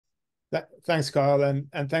Thanks, Kyle,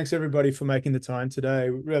 and thanks everybody for making the time today.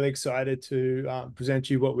 We're really excited to present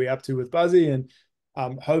you what we're up to with Buzzy, and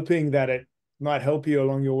hoping that it might help you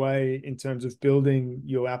along your way in terms of building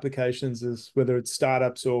your applications, as whether it's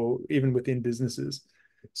startups or even within businesses.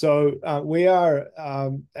 So we are,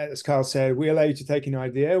 as Kyle said, we allow you to take an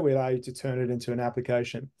idea, we allow you to turn it into an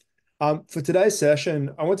application. For today's session,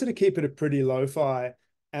 I wanted to keep it a pretty lo-fi.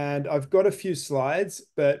 And I've got a few slides,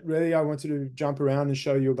 but really I wanted to jump around and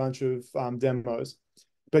show you a bunch of demos.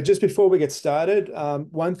 But just before we get started,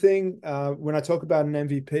 one thing, when I talk about an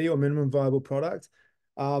MVP or minimum viable product,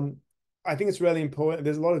 I think it's really important.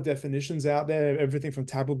 There's a lot of definitions out there, everything from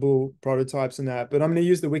tappable prototypes and that, but I'm going to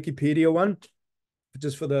use the Wikipedia one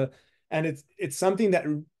just for and it's something that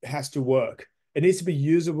has to work. It needs to be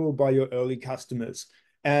usable by your early customers.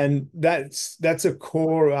 And that's a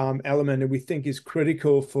core element that we think is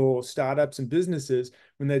critical for startups and businesses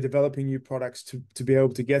when they're developing new products to be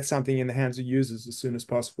able to get something in the hands of users as soon as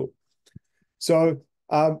possible. So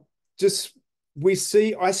I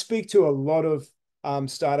speak to a lot of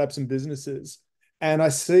startups and businesses, and I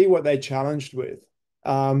see what they challenged with.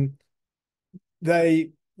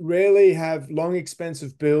 They rarely have long,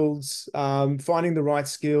 expensive builds, finding the right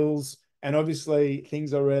skills, and obviously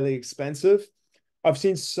things are really expensive. I've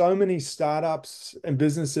seen so many startups and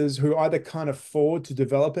businesses who either can't afford to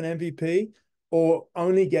develop an MVP or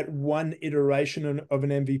only get one iteration of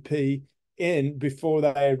an MVP in before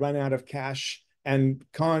they run out of cash and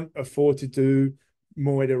can't afford to do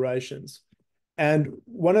more iterations. And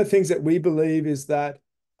one of the things that we believe is that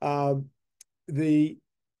the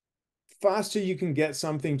faster you can get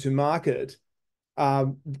something to market,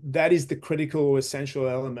 that is the critical or essential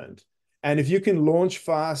element. And if you can launch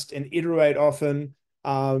fast and iterate often,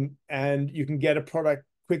 and you can get a product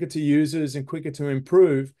quicker to users and quicker to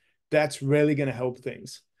improve, that's really going to help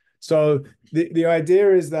things. So the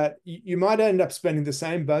idea is that you might end up spending the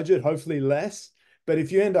same budget, hopefully less, but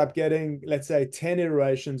if you end up getting, let's say, 10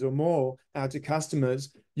 iterations or more out to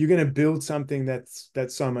customers, you're going to build something that's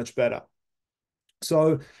so much better.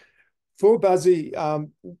 So for Buzzy,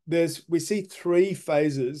 we see three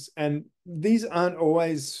phases, and these aren't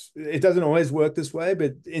always, it doesn't always work this way,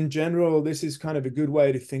 but in general, this is kind of a good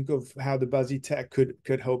way to think of how the Buzzy tech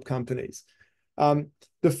could help companies.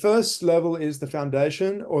 The first level is the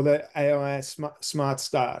foundation, or the AI smart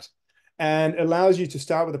start, and allows you to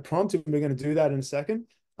start with a prompt, and we're going to do that in a second.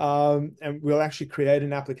 And we'll actually create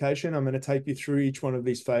an application. I'm going to take you through each one of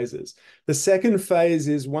these phases. The second phase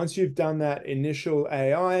is once you've done that initial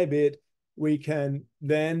AI bit, we can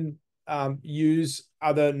then use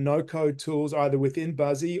other no-code tools either within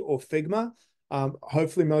Buzzy or Figma.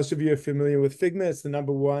 Hopefully, most of you are familiar with Figma. It's the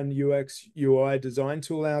 #1 UX UI design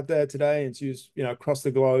tool out there today. It's used, across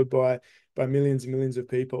the globe by millions and millions of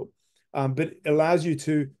people. But it allows you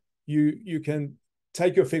to you can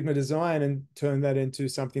take your Figma design and turn that into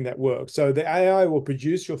something that works. So the AI will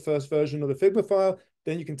produce your first version of the Figma file.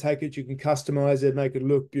 Then you can take it, you can customize it, make it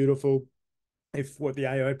look beautiful if what the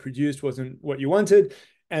AI produced wasn't what you wanted.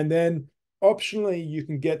 And then optionally, you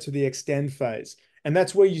can get to the extend phase. And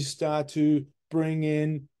that's where you start to bring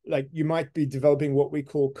in, like, you might be developing what we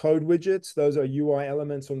call code widgets. Those are UI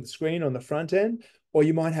elements on the screen on the front end, or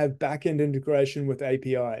you might have back-end integration with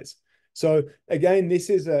APIs. So again, this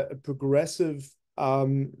is a progressive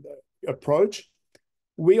approach.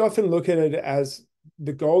 We often look at it as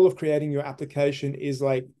the goal of creating your application is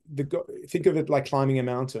like think of it like climbing a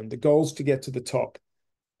mountain. The goal is to get to the top.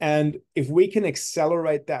 And if we can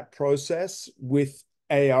accelerate that process with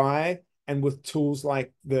AI and with tools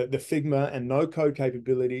like the Figma and no-code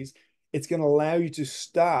capabilities, it's going to allow you to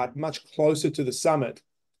start much closer to the summit.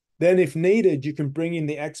 Then, if needed, you can bring in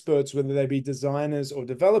the experts, whether they be designers or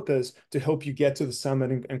developers, to help you get to the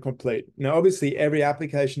summit and complete. Now, obviously, every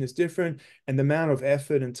application is different, and the amount of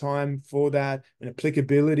effort and time for that and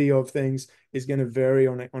applicability of things is going to vary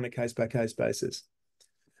on a case-by-case basis.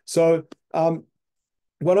 So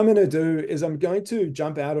what I'm going to do is I'm going to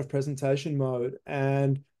jump out of presentation mode,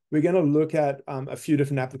 and we're going to look at a few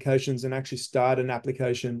different applications and actually start an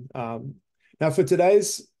application. Now, for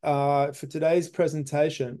today's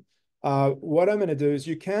presentation, what I'm going to do is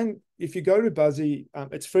if you go to Buzzy,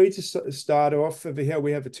 it's free to start off. Over here,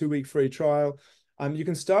 we have a 2-week free trial. You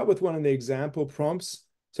can start with one of the example prompts.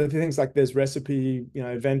 So things like there's recipe,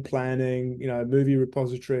 event planning, movie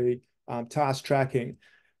repository, task tracking.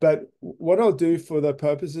 But what I'll do for the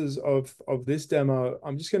purposes of this demo,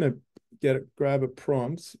 I'm just going to grab a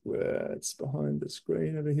prompt where it's behind the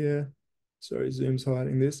screen over here. Sorry, Zoom's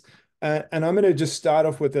hiding this. And I'm going to just start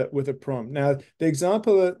off with a prompt. Now, the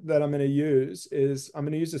example that I'm going to use is I'm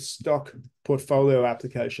going to use a stock portfolio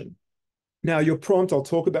application. Now, your prompt, I'll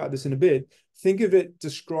talk about this in a bit. Think of it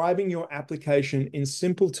describing your application in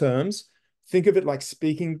simple terms. Think of it like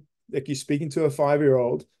you're speaking to a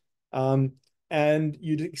 5-year-old. And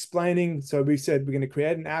you're explaining. So we said we're going to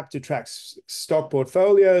create an app to track stock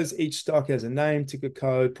portfolios. Each stock has a name, ticker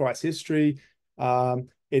code, price history.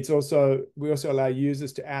 We also allow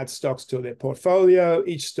users to add stocks to their portfolio.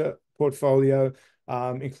 Each portfolio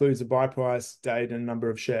includes a buy price, date, and number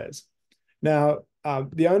of shares. Now,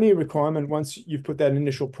 the only requirement once you've put that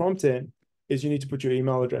initial prompt in is you need to put your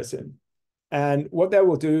email address in. And what that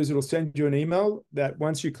will do is it'll send you an email that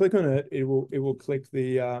once you click on it, it will click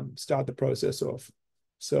the start the process off.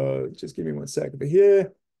 So just give me 1 second over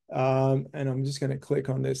here. And I'm just going to click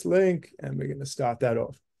on this link and we're going to start that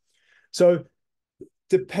off. So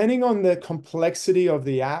depending on the complexity of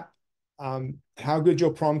the app, how good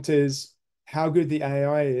your prompt is, how good the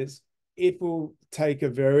AI is, it will take a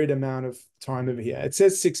varied amount of time over here. It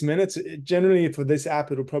says 6 minutes. Generally, for this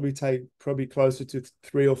app, it'll probably take closer to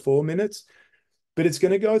 3 or 4 minutes. But it's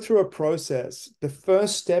going to go through a process. The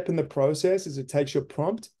first step in the process is it takes your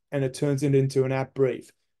prompt and it turns it into an app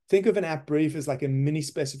brief. Think of an app brief as like a mini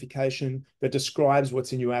specification that describes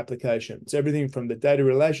what's in your application. It's everything from the data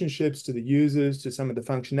relationships to the users to some of the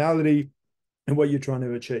functionality and what you're trying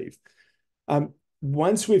to achieve.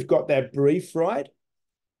 Once we've got that brief right,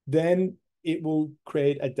 then it will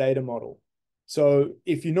create a data model. So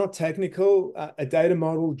if you're not technical, a data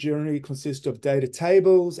model generally consists of data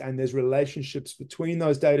tables and there's relationships between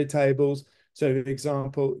those data tables. So for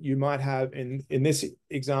example, you might have in this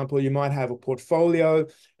example, you might have a portfolio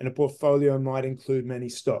and a portfolio might include many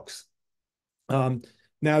stocks. Now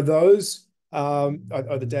those are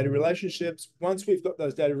the data relationships. Once we've got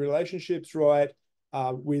those data relationships right,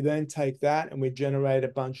 we then take that and we generate a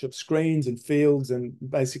bunch of screens and fields and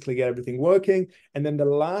basically get everything working. And then the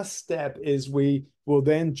last step is we will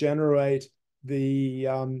then generate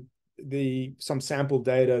some sample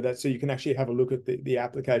data so you can actually have a look at the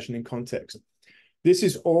application in context. This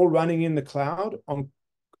is all running in the cloud on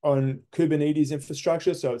Kubernetes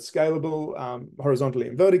infrastructure, so it's scalable horizontally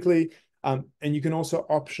and vertically. And you can also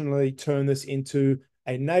optionally turn this into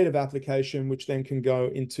a native application, which then can go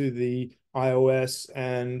into the iOS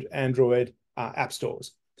and Android app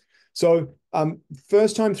stores. So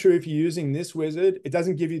first time through, if you're using this wizard, it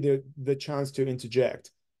doesn't give you the chance to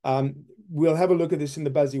interject. We'll have a look at this in the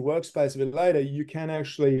Buzzy workspace a bit later. You can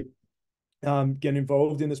actually get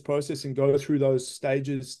involved in this process and go through those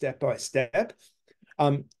stages step by step.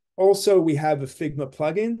 Also, we have a Figma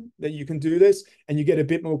plugin that you can do this, and you get a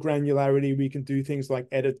bit more granularity. We can do things like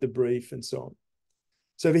edit the brief and so on.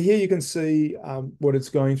 So over here, you can see what it's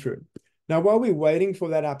going through. Now, while we're waiting for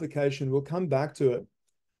that application, we'll come back to it.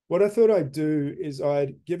 What I thought I'd do is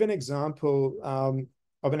I'd give an example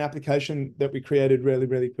of an application that we created really,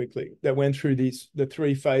 really quickly that went through the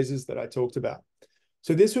 3 phases that I talked about.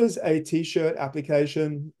 So this was a t-shirt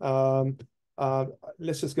application.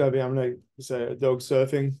 Let's just go over. I'm going to say dog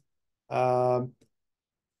surfing.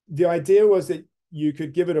 The idea was that you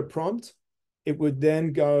could give it a prompt. It would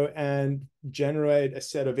then go and generate a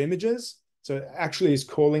set of images. So it actually is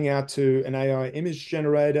calling out to an AI image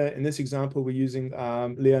generator. In this example, we're using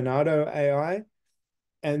Leonardo AI.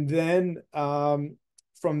 And then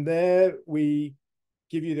from there, we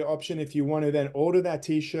give you the option if you want to then order that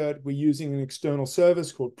t-shirt. We're using an external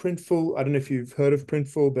service called Printful. I don't know if you've heard of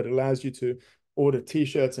Printful, but it allows you to order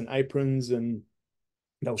t-shirts and aprons, and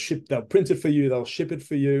they'll print it for you, they'll ship it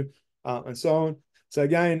for you, and so on. So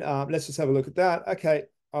again, let's just have a look at that. Okay,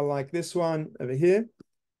 I like this one over here.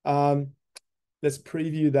 Let's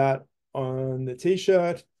preview that on the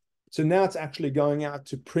t-shirt. So now it's actually going out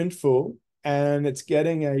to Printful and it's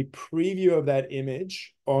getting a preview of that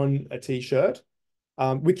image on a t-shirt.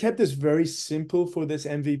 We kept this very simple for this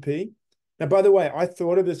MVP. Now, by the way, I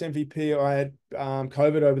thought of this MVP. I had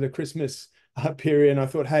COVID over the Christmas period, and I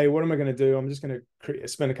thought, hey, what am I going to do? I'm just going to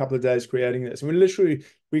spend a couple of days creating this. And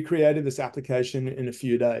we created this application in a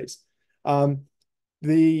few days.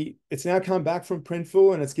 It's now come back from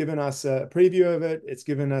Printful and it's given us a preview of it. It's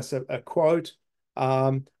given us a quote.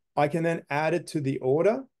 I can then add it to the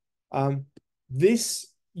order. This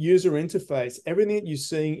user interface, everything that you're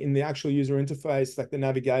seeing in the actual user interface, like the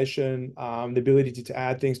navigation, the ability to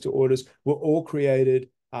add things to orders, were all created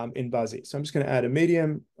in Buzzy. So I'm just going to add a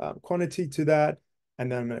medium quantity to that,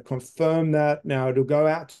 and then I'm going to confirm that. Now it'll go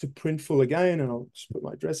out to Printful again, and I'll just put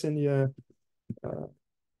my address in here.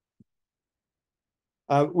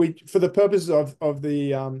 For the purposes of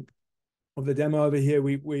the demo over here,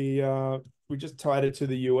 we just tied it to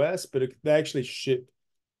the US, but they actually ship.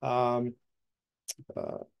 I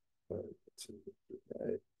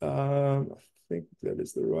think that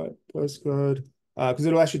is the right postcode, because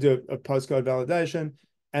it'll actually do a postcode validation,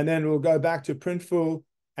 and then we'll go back to printful,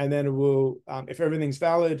 and then it will, if everything's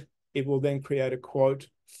valid, it will then create a quote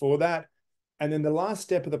for that. And then the last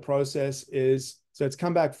step of the process is, so it's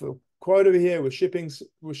come back for quote over here with shipping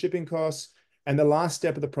costs. And the last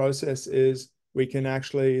step of the process is we can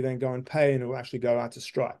actually then go and pay, and it will actually go out to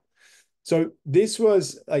Stripe. So this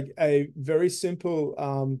was like a very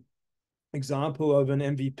simple example of an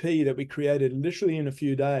MVP that we created literally in a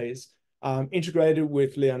few days, integrated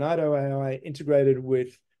with Leonardo AI, integrated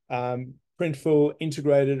with Printful,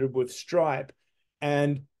 integrated with Stripe.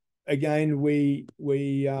 And again, we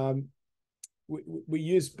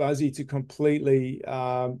use Buzzy to completely,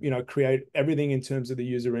 create everything in terms of the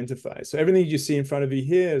user interface. So everything you see in front of you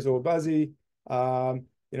here is all Buzzy.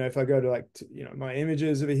 If I go to my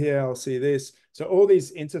images over here, I'll see this. So all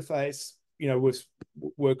these interface,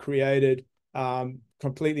 were created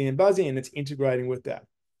completely in Buzzy, and it's integrating with that.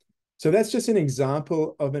 So that's just an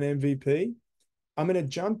example of an MVP. I'm going to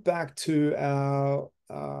jump back to our,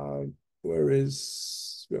 where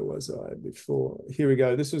was I before? Here we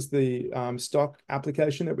go. This was the stock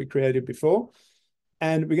application that we created before.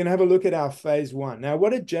 And we're going to have a look at our phase one. Now,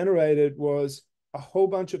 what it generated was a whole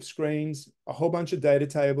bunch of screens, a whole bunch of data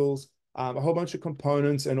tables, a whole bunch of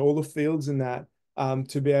components, and all the fields in that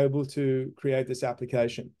to be able to create this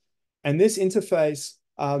application. And this interface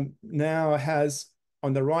now has,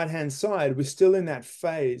 on the right-hand side, we're still in that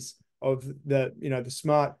phase of the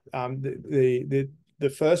smart, the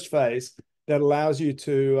first phase that allows you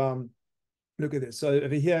to look at this. So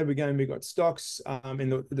over here, we've got stocks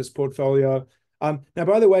in this portfolio. Now,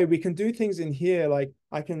 by the way, we can do things in here, like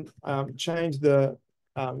I can change the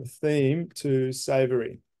theme to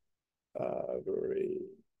savory.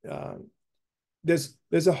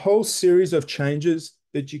 There's a whole series of changes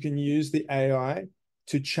that you can use the AI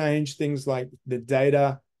to change things like the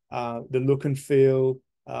data, the look and feel,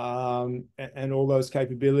 and all those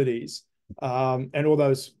capabilities, and all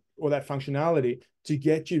that functionality to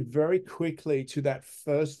get you very quickly to that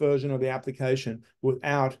first version of the application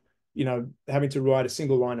without having to write a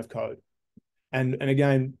single line of code. And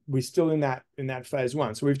again, we're still in that phase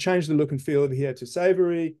one. So we've changed the look and feel over here to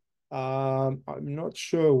savory. I'm not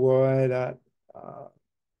sure why that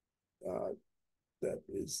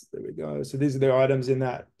is. There we go. So these are the items in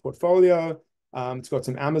that portfolio. It's got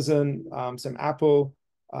some Amazon, some Apple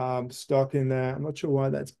stock in there. I'm not sure why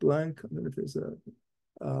that's blank. I don't know if there's a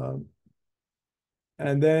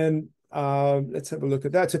and then let's have a look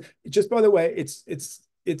at that. So just by the way,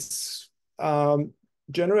 it's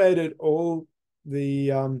generated all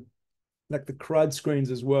the like the CRUD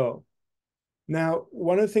screens as well. Now,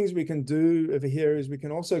 one of the things we can do over here is we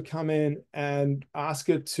can also come in and ask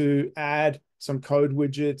it to add some code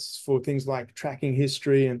widgets for things like tracking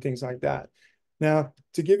history and things like that. Now,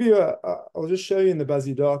 to give you I'll just show you in the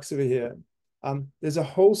Buzzy docs over here. There's a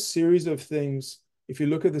whole series of things. If you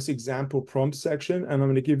look at this example prompt section, and I'm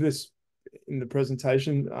going to give this in the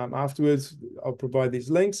presentation afterwards, I'll provide these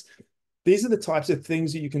links. These are the types of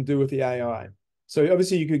things that you can do with the AI. So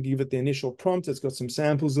obviously you could give it the initial prompt. It's got some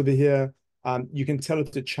samples over here. You can tell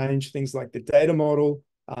it to change things like the data model.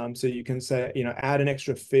 So you can say, add an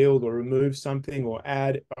extra field or remove something or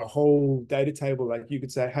add a whole data table. Like you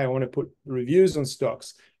could say, hey, I want to put reviews on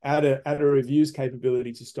stocks, add a reviews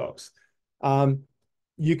capability to stocks.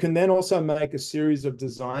 You can then also make a series of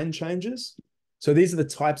design changes. So these are the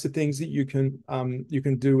types of things that you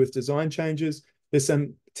can do with design changes. There's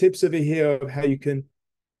some tips over here of how you can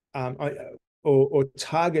or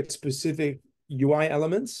target specific UI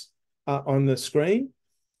elements on the screen.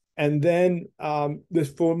 And then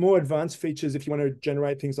there's for more advanced features, if you want to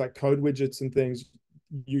generate things like code widgets and things,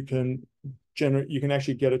 you can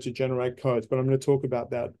actually get it to generate codes. But I'm going to talk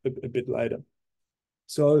about that a bit later.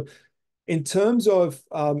 So in terms of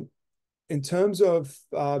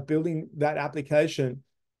building that application,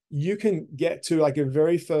 you can get to like a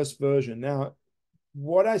very first version. Now,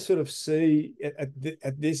 what I sort of see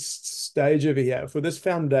at this stage over here, for this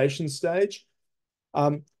foundation stage,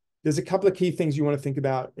 there's a couple of key things you want to think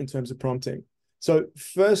about in terms of prompting. So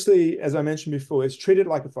firstly, as I mentioned before, is treat it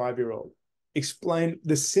like a 5-year-old. Explain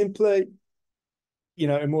the simpler,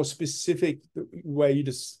 a more specific way you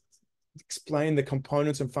just explain the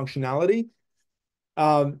components and functionality,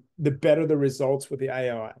 the better the results with the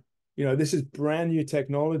AI. This is brand new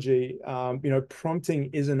technology.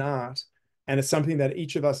 Prompting is an art, and it's something that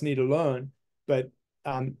each of us need to learn. But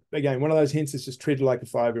again, one of those hints is just treat it like a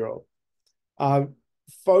 5-year-old.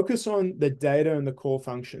 Focus on the data and the core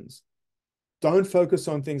functions. Don't focus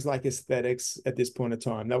on things like aesthetics at this point in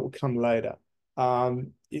time. That will come later.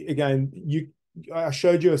 Again, I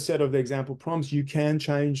showed you a set of the example prompts. You can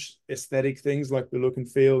change aesthetic things like the look and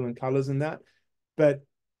feel and colors and that. But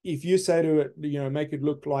if you say to it, make it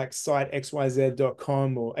look like site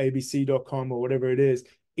xyz.com or abc.com or whatever it is,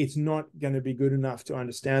 it's not going to be good enough to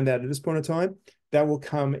understand that at this point in time. That will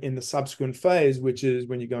come in the subsequent phase, which is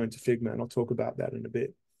when you go into Figma, and I'll talk about that in a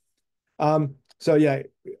bit. So yeah,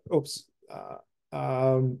 oops.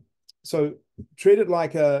 So treat it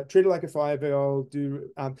like a 5-year-old.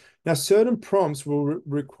 Now certain prompts will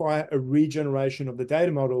require a regeneration of the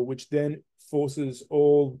data model, which then forces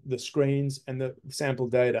all the screens and the sample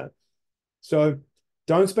data. So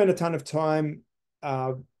don't spend a ton of time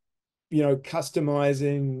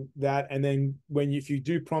customizing that. And then if you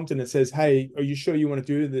do prompt and it says, hey, are you sure you want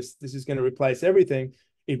to do this? This is going to replace everything.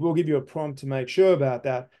 It will give you a prompt to make sure about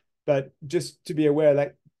that. But just to be aware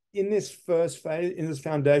that in this first phase, in this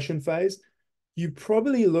foundation phase, you're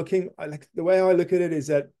probably looking, like the way I look at it is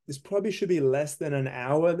that this probably should be less than an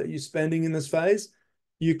hour that you're spending in this phase.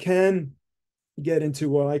 You can get into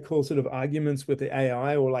what I call sort of arguments with the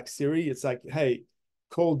AI or like Siri. It's like, hey,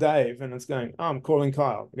 call Dave, and it's going, oh, I'm calling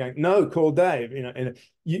Kyle. Going, no, call Dave. And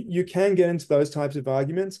you can get into those types of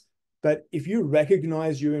arguments. But if you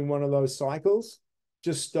recognize you in one of those cycles,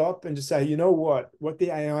 just stop and just say, you know what the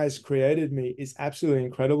AI has created me is absolutely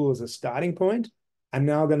incredible as a starting point. I'm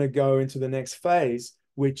now going to go into the next phase,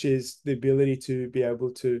 which is the ability to be able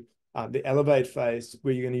to the elevate phase,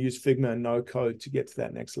 where you're going to use Figma and no code to get to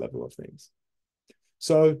that next level of things.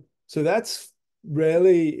 So that's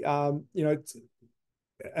really,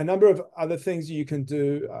 a number of other things you can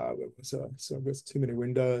do. So there's too many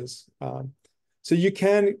windows. So you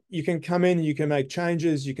can come in, you can make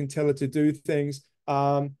changes, you can tell it to do things.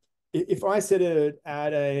 If I said it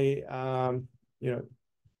add a,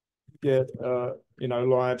 get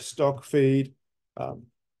live stock feed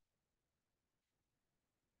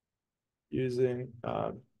using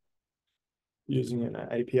an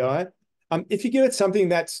API. If you give it something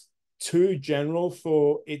that's too general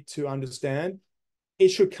for it to understand, it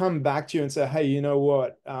should come back to you and say, hey, you know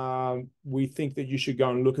what? We think that you should go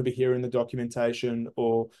and look over here in the documentation,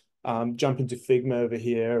 or jump into Figma over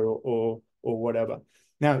here, or whatever.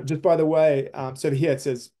 Now, just by the way, so here it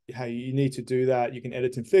says, hey, you need to do that. You can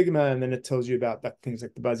edit in Figma, and then it tells you about things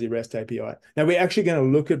like the Buzzy REST API. Now, we're actually going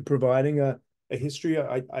to look at providing a history.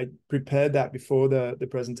 I prepared that before the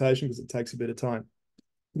presentation because it takes a bit of time.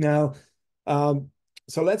 Now,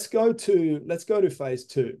 so let's go to phase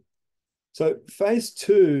two. So phase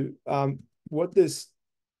two,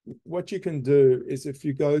 what you can do is, if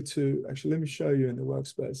you go to, actually, let me show you in the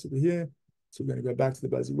workspace over here. So we're going to go back to the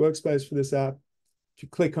Buzzy workspace for this app. If you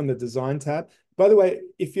click on the design tab, by the way,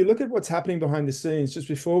 if you look at what's happening behind the scenes, just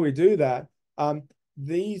before we do that,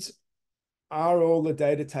 these are all the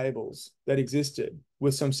data tables that existed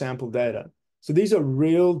with some sample data. So these are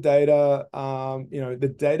real data.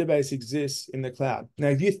 The database exists in the cloud. Now,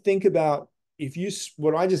 if you think about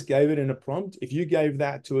what I just gave it in a prompt, if you gave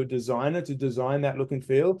that to a designer to design that look and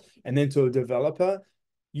feel, and then to a developer,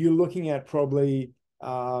 you're looking at probably,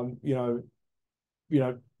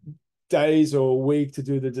 days or a week to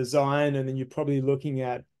do the design. And then you're probably looking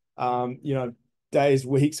at, days,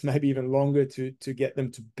 weeks, maybe even longer to get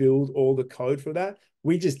them to build all the code for that.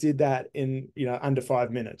 We just did that in, under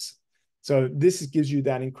 5 minutes. So this gives you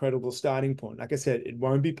that incredible starting point. Like I said, it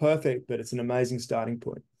won't be perfect, but it's an amazing starting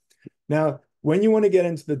point. Now, when you want to get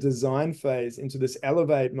into the design phase, into this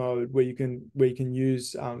elevate mode where you can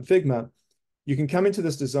use Figma, you can come into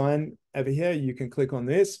this design over here. You can click on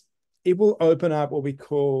this. It will open up what we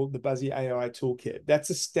call the Buzzy AI Toolkit.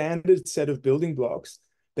 That's a standard set of building blocks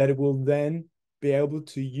that it will then be able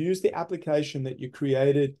to use the application that you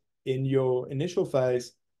created in your initial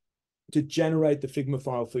phase to generate the Figma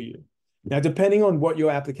file for you. Now, depending on what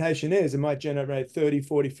your application is, it might generate 30,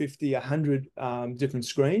 40, 50, 100 different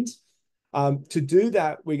screens. To do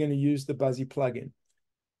that, we're going to use the Buzzy plugin.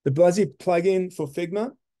 The Buzzy plugin for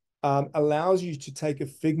Figma allows you to take a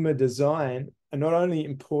Figma design and not only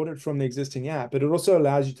import it from the existing app, but it also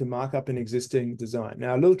allows you to mark up an existing design.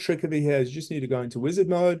 Now, a little trick over here is you just need to go into wizard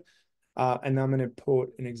mode, and I'm going to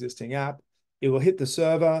import an existing app. It will hit the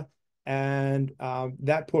server, and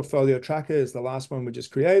that portfolio tracker is the last one we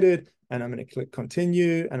just created. And I'm going to click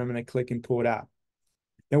continue, and I'm going to click import app.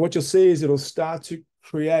 Now, what you'll see is it'll start to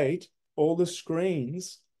create all the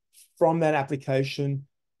screens from that application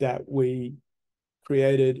that we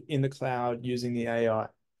created in the cloud using the AI.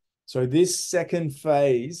 So this second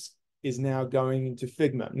phase is now going into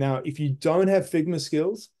Figma. Now, if you don't have Figma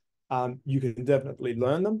skills, you can definitely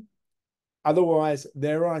learn them. Otherwise,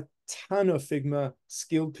 there are a ton of Figma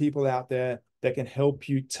skilled people out there that can help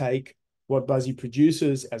you take what Buzzy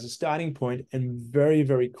produces as a starting point and very,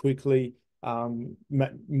 very quickly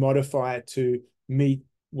modify it to meet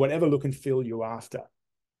whatever look and feel you're after.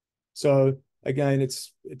 So again,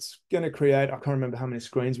 it's going to create, I can't remember how many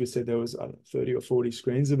screens we said there was, 30 or 40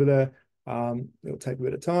 screens over there. It'll take a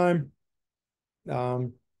bit of time.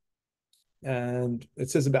 And it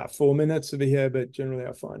says about 4 minutes over here, but generally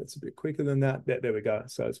I find it's a bit quicker than that. There we go.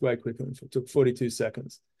 So it's way quicker. It took 42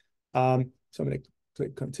 seconds. So I'm going to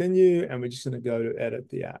click continue, and we're just going to go to edit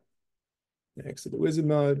the app. Exit the wizard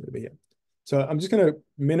mode over here. So I'm just going to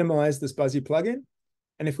minimize this Buzzy plugin.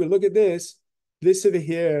 And if we look at this over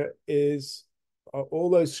here is all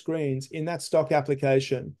those screens in that stock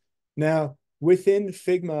application. Now, within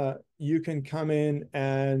Figma, you can come in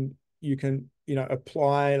and you can,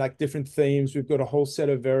 apply like different themes. We've got a whole set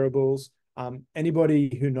of variables.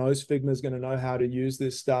 Anybody who knows Figma is going to know how to use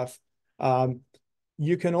this stuff.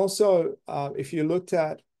 You can also, if you looked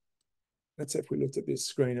at, let's say if we looked at this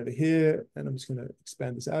screen over here, and I'm just going to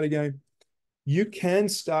expand this out again. You can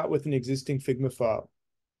start with an existing Figma file.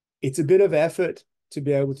 It's a bit of effort to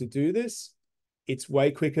be able to do this. It's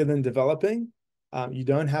way quicker than developing. You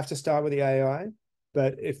don't have to start with the AI.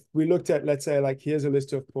 But if we looked at, let's say, like here's a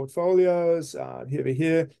list of portfolios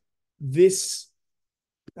here, these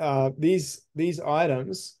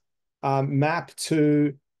items map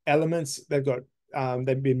to elements.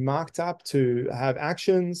 They've been marked up to have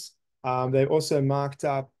actions. They've also marked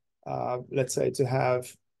up, let's say, to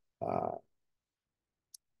have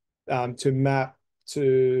to map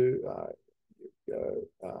to I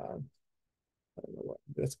don't know what,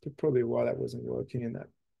 that's probably why that wasn't working in that.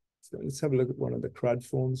 So let's have a look at one of the CRUD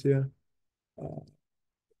forms here. Go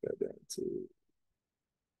down to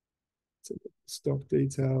stock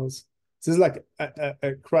details. So this is like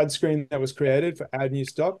a CRUD screen that was created for add new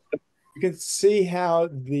stock. You can see how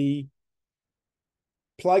the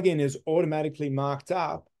plugin is automatically marked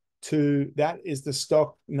up to that is the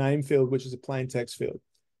stock name field, which is a plain text field.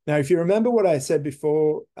 Now, if you remember what I said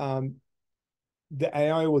before, the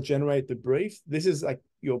AI will generate the brief. This is like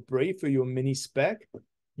your brief or your mini spec.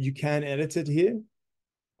 You can edit it here.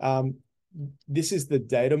 This is the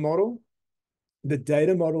data model. The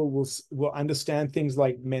data model will understand things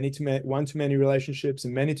like one-to-many relationships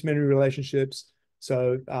and many-to-many relationships.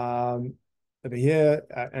 So over here,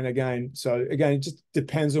 and again, it just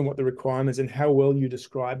depends on what the requirements and how well you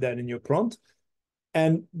describe that in your prompt.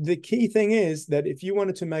 And the key thing is that if you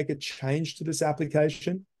wanted to make a change to this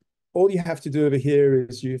application, all you have to do over here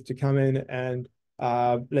is you have to come in and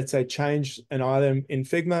let's say change an item in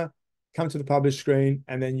Figma, come to the publish screen,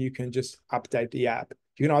 and then you can just update the app.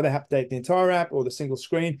 You can either update the entire app or the single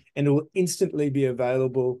screen, and it will instantly be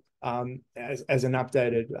available as an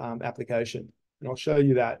updated application. And I'll show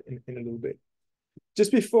you that in a little bit.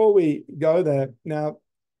 Just before we go there, now,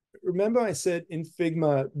 remember I said in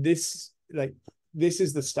Figma, this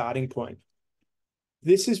is the starting point.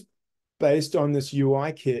 This is based on this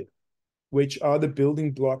UI kit, which are the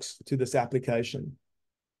building blocks to this application.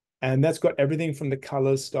 And that's got everything from the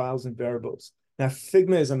colors, styles, and variables. Now,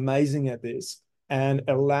 Figma is amazing at this and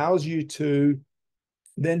allows you to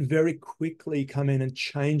then very quickly come in and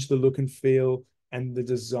change the look and feel and the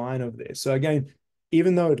design of this. So again,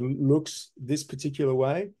 even though it looks this particular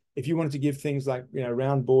way, if you wanted to give things like,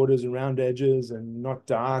 round borders and round edges and not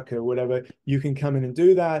dark or whatever, you can come in and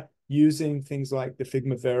do that using things like the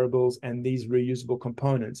Figma variables and these reusable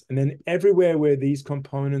components. And then everywhere where these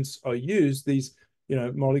components are used, these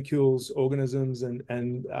molecules, organisms,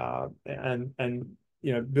 and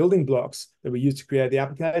building blocks that we use to create the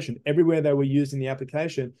application, everywhere they were used in the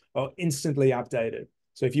application are instantly updated.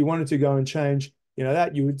 So if you wanted to go and change,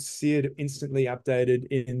 that, you would see it instantly updated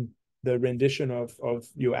in the rendition of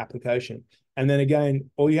your application. And then again,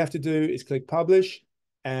 all you have to do is click publish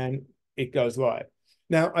and it goes live.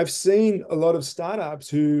 Now, I've seen a lot of startups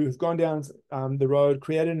who have gone down the road,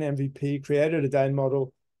 created an MVP, created a data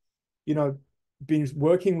model, been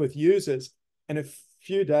working with users, and a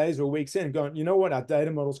few days or weeks in going, you know what, our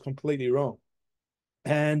data model is completely wrong.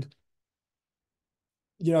 And,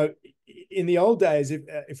 in the old days,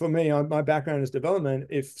 if for me, my background is development,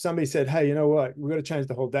 if somebody said, hey, you know what, we've got to change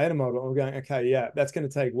the whole data model, I'm going, okay, yeah, that's going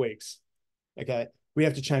to take weeks. Okay, we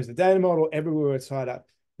have to change the data model everywhere it's tied up.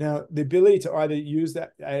 Now, the ability to either use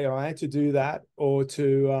that AI to do that or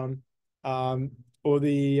to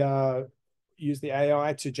use the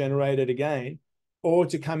AI to generate it again, or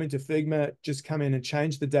to come into Figma, just come in and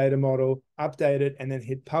change the data model, update it, and then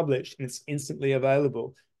hit publish, and it's instantly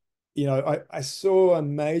available. I saw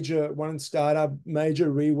one startup major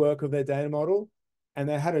rework of their data model, and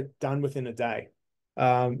they had it done within a day.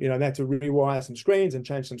 They had to rewire some screens and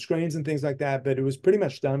change some screens and things like that, but it was pretty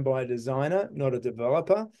much done by a designer, not a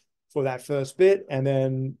developer, for that first bit. And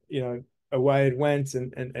then, away it went,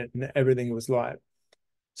 and everything was live.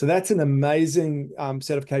 So that's an amazing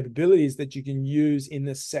set of capabilities that you can use in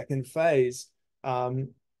the second phase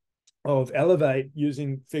of Elevate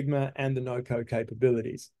using Figma and the no-code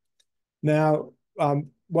capabilities. Now,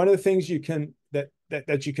 one of the things you can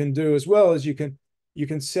that you can do as well is you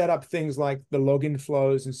can set up things like the login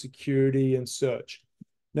flows and security and search.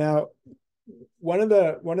 Now, one of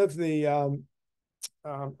the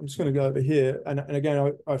I'm just going to go over here, and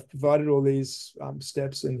again, I've provided all these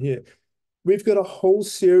steps in here. We've got a whole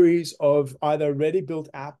series of either ready-built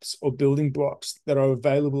apps or building blocks that are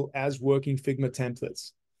available as working Figma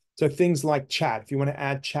templates. So things like chat, if you want to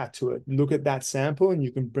add chat to it, look at that sample and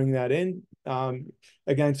you can bring that in.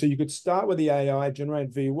 Again, so you could start with the AI,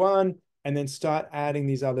 generate V1, and then start adding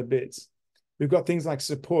these other bits. We've got things like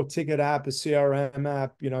support ticket app, a CRM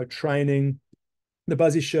app, training, the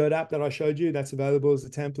Buzzy shirt app that I showed you, that's available as a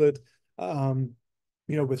template,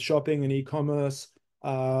 with shopping and e-commerce.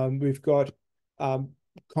 We've got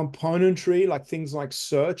componentry, like things like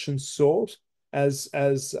search and sort as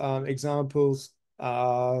examples,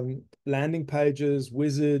 landing pages,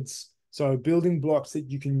 wizards, so building blocks that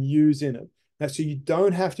you can use in it. Now, so you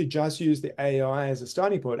don't have to just use the AI as a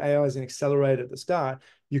starting point. AI is an accelerator at the start.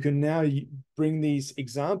 You can now bring these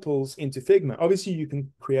examples into Figma. Obviously, you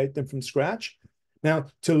can create them from scratch. Now,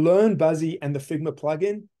 to learn Buzzy and the Figma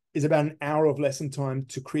plugin is about an hour of lesson time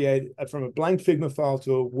to create from a blank Figma file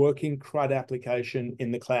to a working CRUD application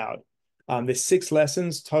in the cloud. There's 6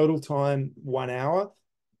 lessons, total time 1 hour.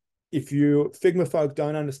 If you Figma folk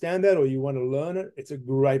don't understand that or you want to learn it, it's a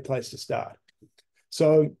great place to start.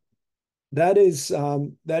 So that is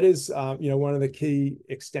one of the key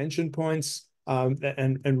extension points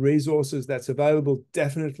and resources that's available.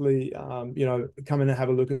 Definitely, come in and have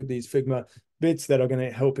a look at these Figma bits that are going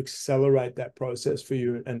to help accelerate that process for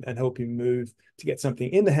you and help you move to get something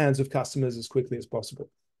in the hands of customers as quickly as possible.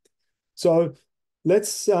 So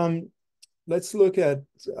let's look at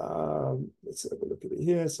let's have a look at it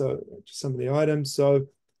here. So just some of the items. So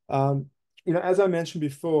as I mentioned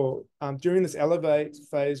before, during this Elevate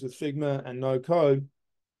phase with Figma and no code,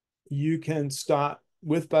 you can start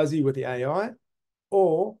with Buzzy with the AI,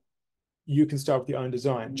 or you can start with your own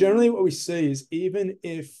design. Generally, what we see is even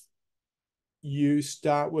if you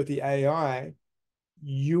start with the AI,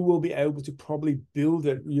 you will be able to probably build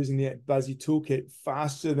it using the Buzzy toolkit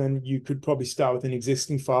faster than you could probably start with an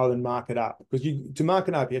existing file and mark it up. Because to mark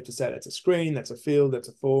it up, you have to say that's a screen, that's a field, that's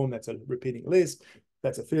a form, that's a repeating list,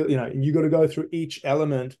 that's a field, and you got to go through each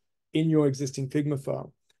element in your existing Figma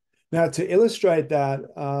file. Now, to illustrate that,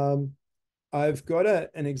 I've got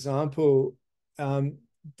an example.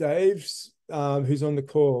 Dave's, who's on the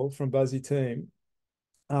call from Buzzy team,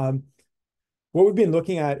 what we've been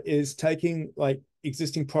looking at is taking like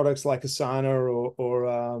existing products like Asana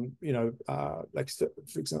or like,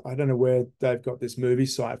 for example, I don't know where they've got this movie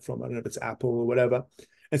site from. I don't know if it's Apple or whatever.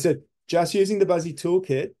 And so just using the Buzzy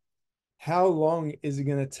toolkit, how long is it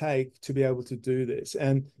going to take to be able to do this?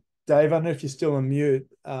 And Dave, I don't know if you're still on mute,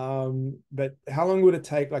 but how long would it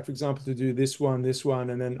take, like, for example, to do this one,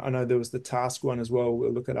 and then I know there was the task one as well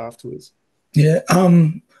we'll look at afterwards. Yeah,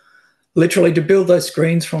 literally to build those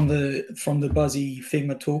screens from the Buzzy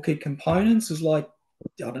Figma toolkit components is like,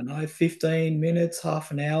 I don't know, 15 minutes,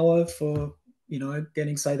 half an hour for,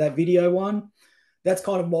 getting, say, that video one. That's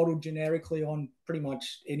kind of modeled generically on pretty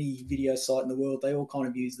much any video site in the world. They all kind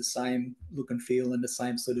of use the same look and feel and the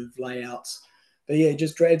same sort of layouts. But yeah,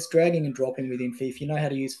 it's dragging and dropping within Figma. If you know how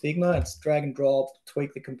to use Figma, it's drag and drop,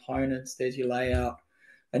 tweak the components, there's your layout.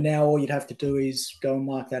 And now all you'd have to do is go and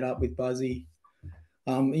mark that up with Buzzy,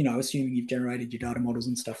 assuming you've generated your data models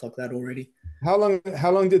and stuff like that already. How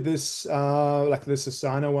long did this this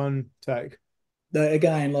Asana one take?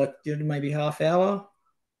 Again, like maybe half hour.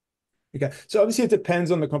 Okay, so obviously it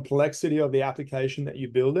depends on the complexity of the application that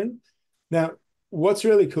you're building. Now, what's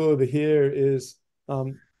really cool over here is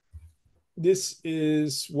this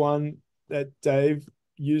is one that Dave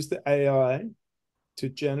used the AI to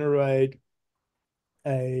generate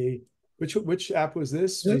a which app was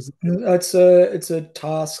this? It's a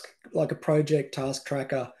task, like a project task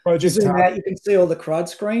tracker. If you Project zoom Task. out, you can see all the CRUD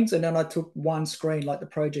screens, and then I took one screen, like the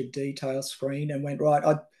project details screen, and went right.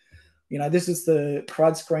 This is the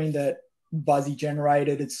CRUD screen that Buzzy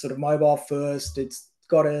generated. It's sort of mobile first. It's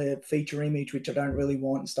got a feature image which I don't really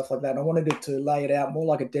want and stuff like that. And I wanted it to lay it out more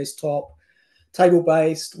like a desktop, table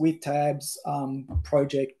based with tabs,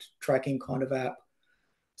 project tracking kind of app.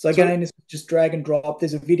 So So again, it's just drag and drop.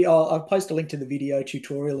 There's a video. I'll post a link to the video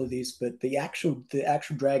tutorial of this, but the actual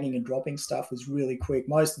dragging and dropping stuff was really quick.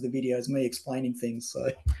 Most of the video is me explaining things. So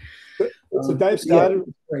so Dave yeah,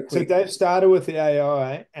 started. very So quick. Dave started with the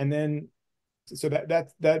AI, and then so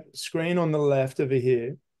that screen on the left over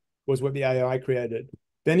here was what the AI created.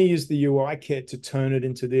 Then he used the UI kit to turn it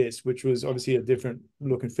into this, which was obviously a different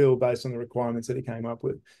look and feel based on the requirements that he came up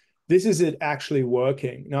with. This is it actually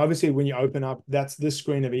working. Now, obviously, when you open up, that's this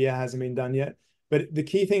screen over here hasn't been done yet. But the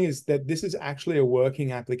key thing is that this is actually a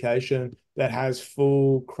working application that has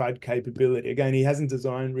full CRUD capability. Again, he hasn't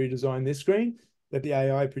redesigned this screen that the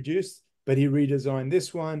AI produced, but he redesigned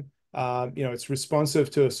this one. It's responsive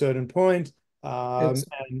to a certain point. It's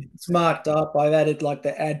And it's marked up. I've added like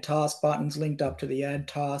the add task buttons linked up to the add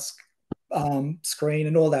task screen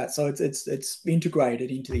and all that. So it's integrated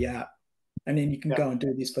into the app, and then you can yeah, go and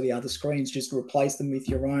do this for the other screens. Just replace them with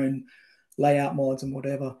your own layout mods and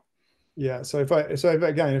whatever. yeah. If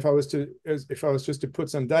I was just to put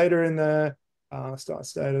some data in there, start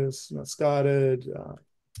status, not started,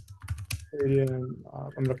 medium,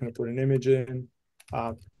 I'm not going to put an image in.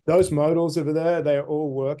 Those modals over there, they're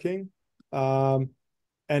all working.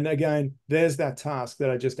 And again, there's that task that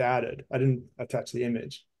I just added. I didn't attach the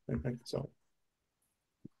image. And so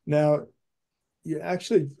now I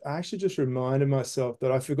actually just reminded myself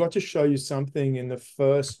that I forgot to show you something in the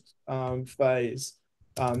first phase,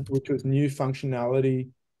 which was new functionality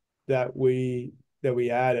that we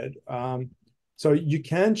added. So you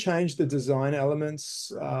can change the design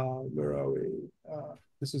elements. Where are we?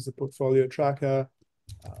 This is the portfolio tracker,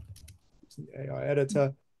 uh, the AI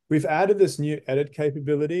editor. We've added this new edit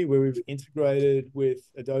capability where we've integrated with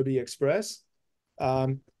Adobe Express.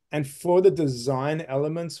 Um, and for the design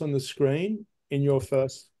elements on the screen in your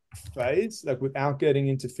first phase, like without getting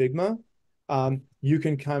into Figma, you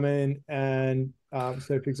can come in and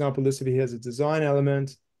so for example, this if he has a design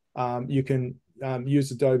element, you can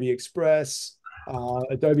use Adobe Express.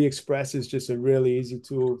 Adobe Express is just a really easy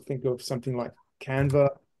tool. Think of something like Canva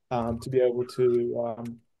to be able to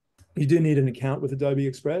you do need an account with Adobe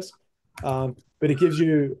Express, but it gives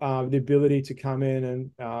you the ability to come in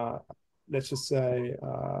and let's just say I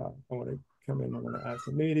want to come in, I want to add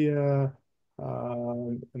some media.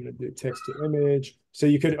 I'm going to do text to image. So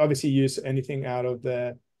you could obviously use anything out of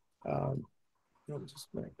there. I'll just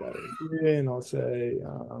make that in here and I'll say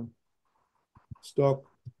stock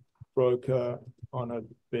broker on a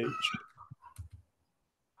beach,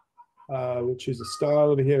 which is a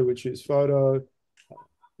style over here, which is photo.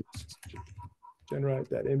 Generate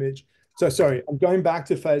that image. So sorry, I'm going back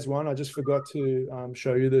to phase one. I just forgot to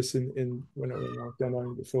show you this in when I was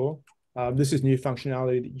demoing before. This is new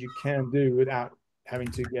functionality that you can do without having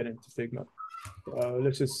to get into Figma.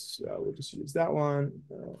 We'll just use that one.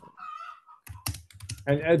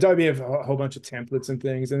 And Adobe have a whole bunch of templates and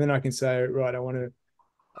things, and then I can say, right, I want to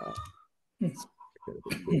get a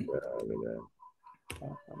bit bigger,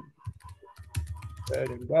 add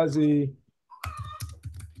in Buzzy,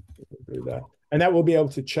 do that, and that will be able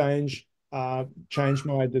to change my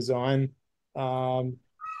design, um,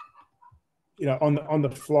 on the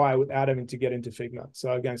fly without having to get into Figma.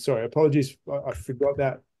 So again, sorry, apologies, I forgot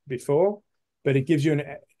that before, but it gives you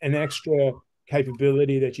an extra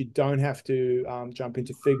capability that you don't have to jump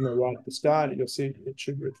into Figma right at the start. You'll see it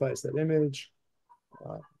should replace that image.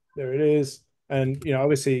 There it is. And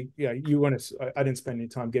obviously, you want to. I didn't spend any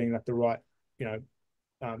time getting that the right,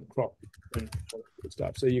 crop and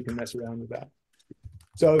stuff, so you can mess around with that.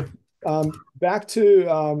 So back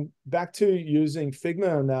to using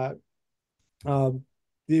Figma and that.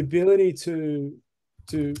 The ability to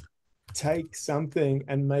take something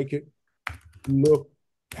and make it look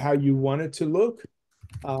how you want it to look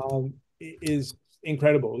is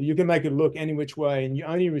incredible. You can make it look any which way, and you're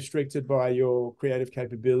only restricted by your creative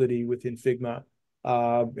capability within Figma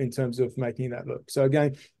in terms of making that look. So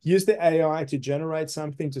again, use the AI to generate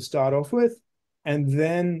something to start off with, and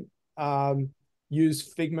then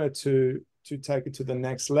use Figma to take it to the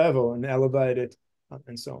next level and elevate it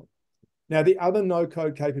and so on. Now, the other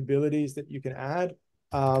no-code capabilities that you can add,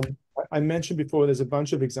 I mentioned before, there's a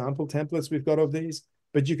bunch of example templates we've got of these,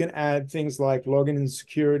 but you can add things like login and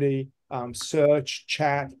security, search,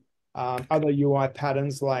 chat, other UI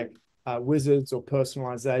patterns like wizards or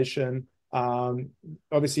personalization.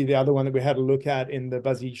 Obviously, the other one that we had a look at in the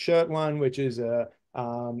Buzzy shirt one, which is a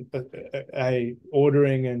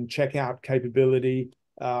ordering and checkout capability,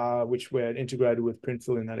 which we're integrated with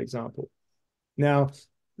Printful in that example. Now,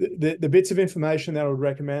 the bits of information that I would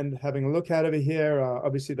recommend having a look at over here are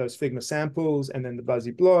obviously those Figma samples and then the Buzzy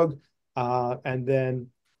blog and then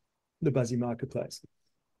the Buzzy marketplace.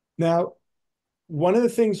 Now, one of the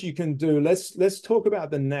things you can do, let's talk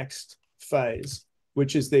about the next phase,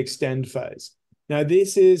 which is the extend phase. Now,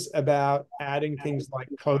 this is about adding things like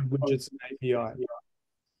code widgets and API.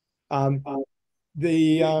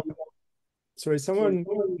 Sorry, someone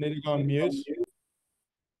need to go on mute.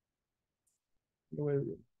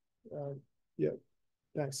 Yeah,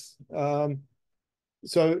 thanks.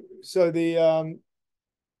 So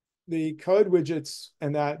the code widgets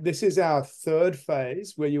and that this is our third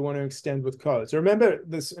phase where you want to extend with code. So remember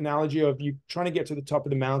this analogy of you trying to get to the top of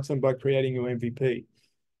the mountain by creating your MVP.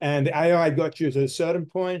 And the AI got you to a certain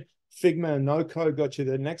point, Figma and no code got you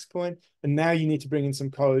to the next point, and now you need to bring in some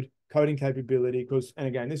coding capability because, and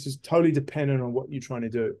again, this is totally dependent on what you're trying to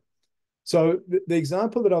do. So the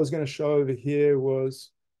example that I was going to show over here was,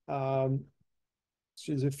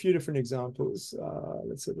 there's a few different examples.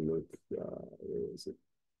 Let's have a look. Where is it?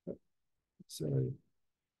 So I'm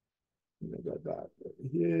going to go back over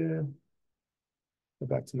here, go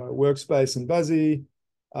back to my workspace in Buzzy.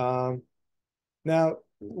 Now,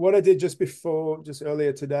 what I did just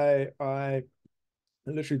earlier today, I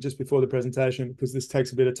literally just before the presentation, because this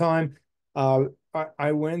takes a bit of time,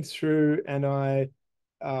 I went through and I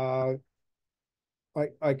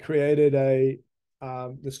created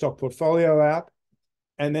the stock portfolio app,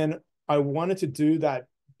 and then I wanted to do that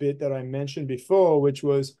bit that I mentioned before, which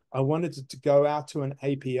was I wanted to go out to an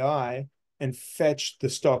API and fetch the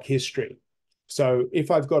stock history. So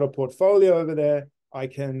if I've got a portfolio over there, I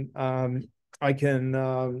can then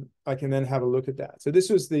have a look at that. So this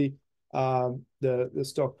was the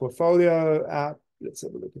stock portfolio app. Let's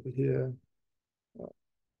have a look at it here.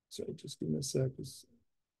 Sorry, just give me a sec. This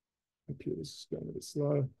computer's going a bit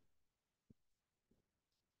slow.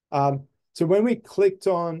 So when we clicked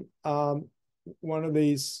on one of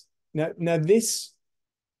these, now this,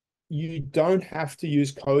 you don't have to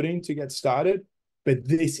use coding to get started, but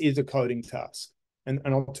this is a coding task. And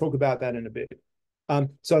I'll talk about that in a bit.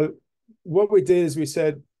 So what we did is we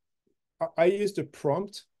said, I used a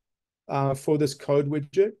prompt for this code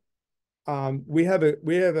widget. We have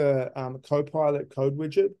a Copilot code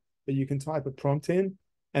widget that you can type a prompt in.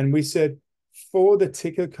 And we said, for the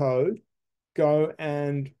ticker code, go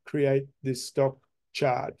and create this stock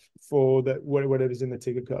chart for whatever's in the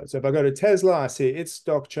ticker code. So if I go to Tesla, I see its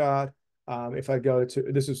stock chart. If I go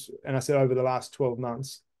to, and I said over the last 12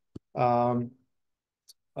 months.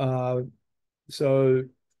 So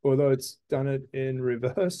although it's done it in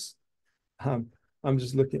reverse, I'm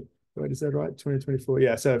just looking, wait, is that right? 2024.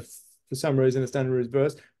 Yeah. So for some reason it's done in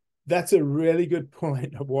reverse. That's a really good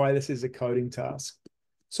point of why this is a coding task.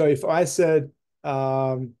 So if I said,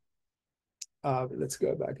 let's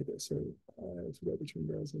go back a bit. So let's go between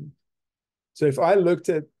browsing. So if I looked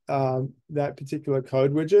at that particular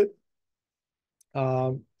code widget,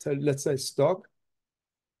 so let's say stock,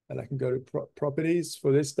 and I can go to properties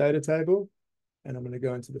for this data table, and I'm going to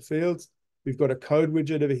go into the fields. We've got a code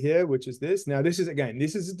widget over here, which is this. Now, this is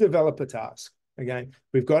a developer task. Again,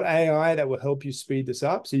 we've got AI that will help you speed this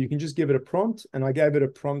up. So you can just give it a prompt, and I gave it a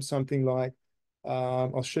prompt something like,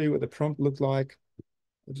 I'll show you what the prompt looked like.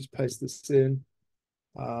 I'll just paste this in.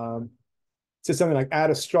 So something like add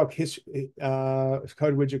a stock history,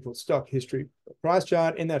 code widget called stock history price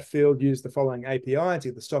chart. In that field, use the following API to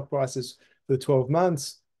get the stock prices for the 12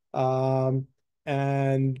 months.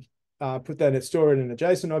 And put that and store it in a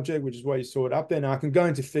JSON object, which is why you saw it up there. Now I can go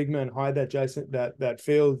into Figma and hide that JSON, that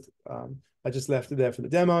field. I just left it there for the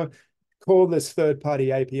demo. Call this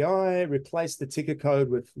third-party API, replace the ticker code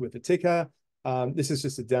with a ticker. This is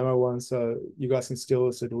just a demo one, so you guys can steal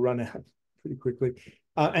this. It'll run out pretty quickly.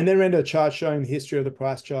 And then render a chart showing the history of the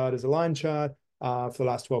price chart as a line chart for the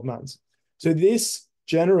last 12 months. So this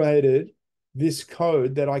generated this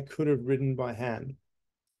code that I could have written by hand.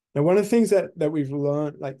 Now, one of the things that we've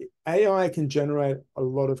learned, like AI can generate a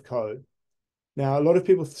lot of code. Now, a lot of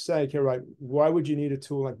people say, okay, right, why would you need a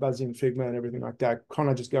tool like Buzzy and Figma and everything like that? Can't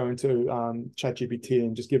I just go into ChatGPT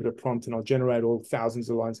and just give it a prompt and I'll generate all thousands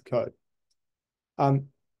of lines of code?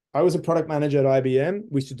 I was a product manager at IBM.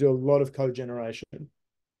 We used to do a lot of code generation.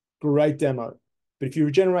 Great demo. But if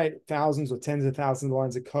you generate thousands or tens of thousands of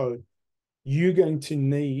lines of code, you're going to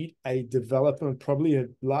need a developer, probably a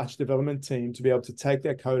large development team, to be able to take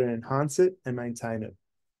that code and enhance it and maintain it.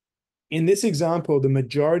 In this example, the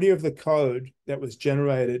majority of the code that was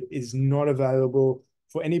generated is not available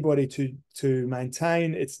for anybody to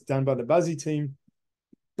maintain. It's done by the Buzzy team,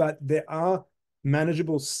 but there are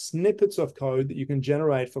manageable snippets of code that you can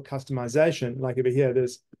generate for customization. Like over here,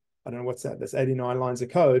 there's, I don't know what's that, there's 89 lines of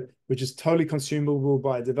code, which is totally consumable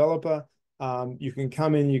by a developer. You can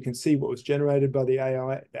come in, you can see what was generated by the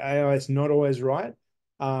AI. The AI is not always right,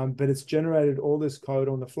 but it's generated all this code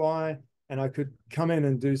on the fly. and I could come in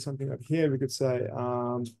and do something up here. We could say,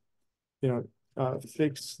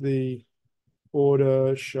 fix the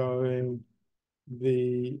order showing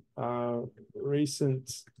the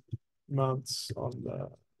recent months on the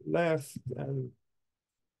left and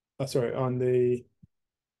on the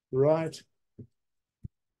right,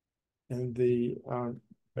 and the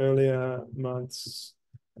earlier months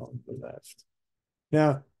on the left.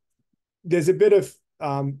 Now, there's a bit of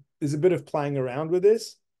playing around with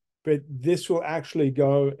this, but this will actually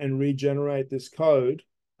go and regenerate this code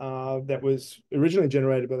that was originally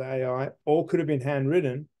generated by the AI, or could have been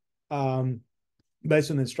handwritten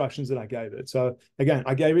based on the instructions that I gave it. So again,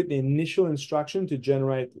 I gave it the initial instruction to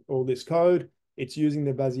generate all this code. It's using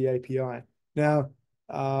the Buzzy API. Now,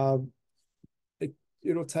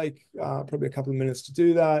 it'll take probably a couple of minutes to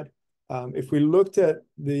do that. If we looked at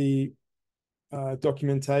the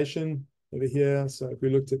documentation over here, so if we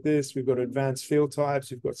looked at this, we've got advanced field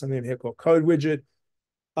types. We've got something in here called code widget.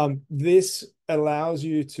 This allows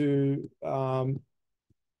you to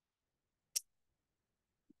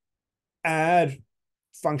add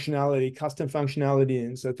functionality, custom functionality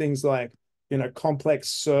in. So things like, complex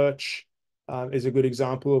search is a good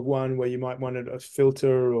example of one where you might want a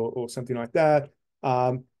filter or something like that.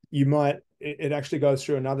 It actually goes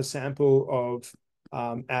through another sample of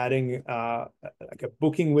adding like a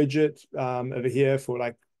booking widget over here for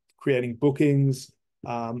like creating bookings.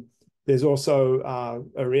 There's also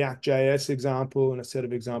a React.js example and a set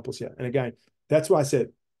of examples here. And again, that's why I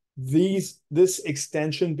said this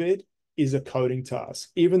extension bit is a coding task.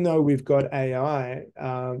 Even though we've got AI,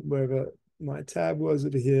 wherever my tab was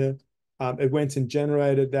over here, it went and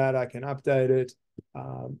generated that. I can update it.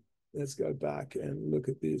 Let's go back and look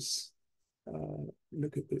at this.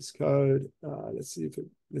 Look at this code. Let's see if it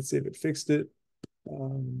fixed it.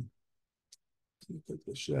 Click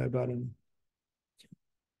the share button.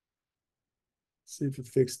 See if it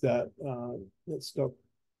fixed that. Let's stop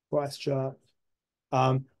price chart.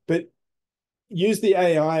 But use the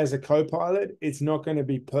AI as a co-pilot. It's not going to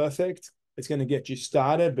be perfect. It's going to get you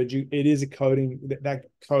started, but it is a coding. That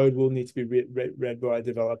code will need to be read by a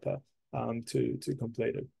developer to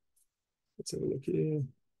complete it. Let's have a look here.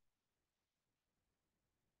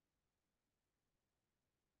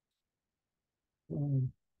 So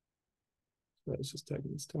it's just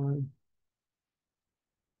taking its time.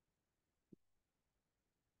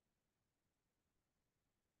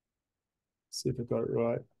 See if I got it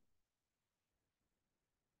right.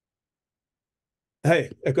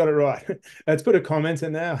 Hey, I got it right. Let's put a comment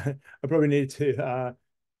in there. I probably needed to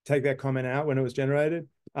take that comment out when it was generated.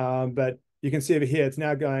 But you can see over here, it's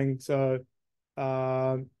now going, so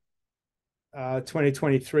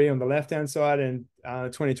 2023 on the left-hand side and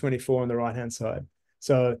 2024 on the right-hand side.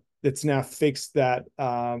 So it's now fixed that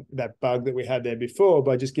bug that we had there before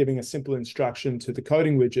by just giving a simple instruction to the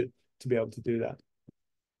coding widget to be able to do that.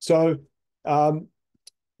 So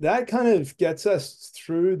that kind of gets us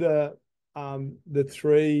through the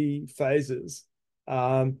three phases.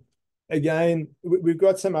 Again, we've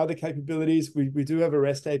got some other capabilities. We do have a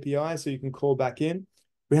REST API, so you can call back in.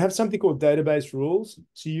 We have something called database rules,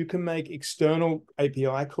 so you can make external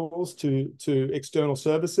API calls to external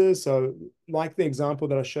services. So like the example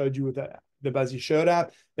that I showed you with the Buzzy Shirt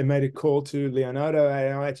app, it made a call to Leonardo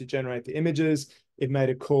AI to generate the images. It made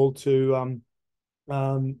a call to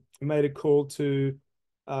Printful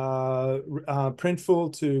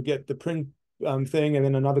to get the print thing, and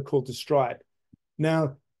then another call to Stripe.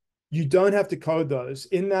 Now, you don't have to code those.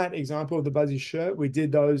 In that example of the Buzzy Shirt, we did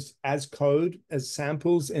those as code, as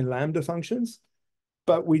samples in Lambda functions.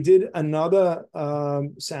 But we did another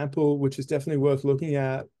sample, which is definitely worth looking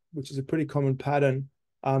at, which is a pretty common pattern.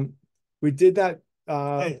 We did that.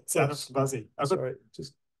 Hey, it's Adam from Buzzy. Sorry,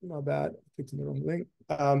 just my bad. Clicking the wrong link.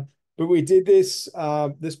 But we did this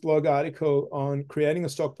blog article on creating a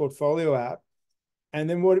stock portfolio app. And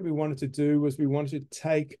then what we wanted to do was we wanted to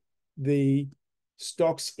take the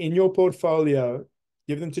stocks in your portfolio,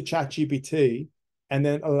 give them to ChatGPT, and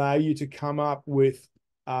then allow you to come up with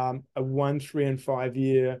a 1, 3, and 5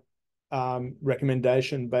 year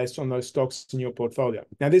recommendation based on those stocks in your portfolio.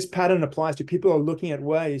 Now, this pattern applies to people who are looking at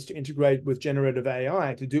ways to integrate with generative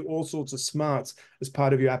AI to do all sorts of smarts as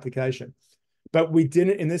part of your application. But we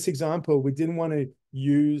didn't, in this example, we didn't want to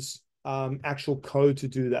use actual code to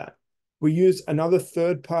do that. We use another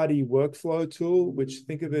third-party workflow tool, which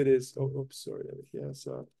think of it as, sorry, over here.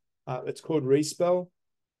 So it's called Respell.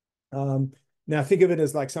 Now think of it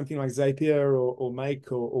as like something like Zapier or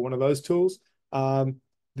Make or one of those tools.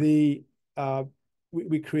 We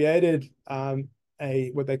created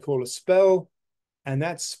what they call a spell, and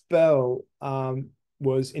that spell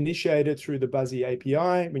was initiated through the Buzzy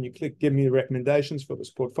API. When you click give me the recommendations for this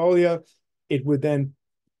portfolio, it would then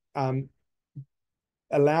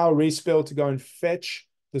allow Respel to go and fetch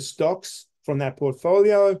the stocks from that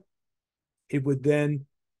portfolio. It would then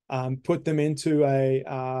put them into a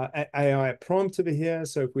AI prompt over here.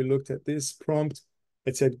 So if we looked at this prompt,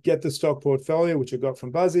 it said, get the stock portfolio, which I got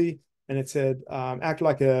from Buzzy. And it said, act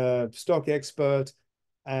like a stock expert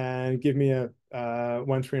and give me a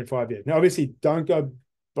 1, 3, and 5 year. Now, obviously, don't go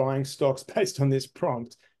buying stocks based on this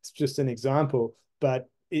prompt. It's just an example, but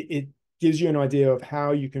it gives you an idea of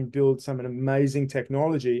how you can build some amazing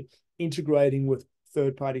technology integrating with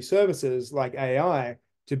third-party services like AI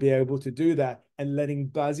to be able to do that and letting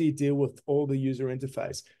Buzzy deal with all the user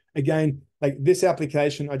interface. Again, like this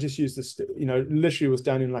application, I just used this, literally was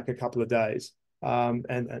done in like a couple of days,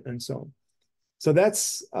 and so on. So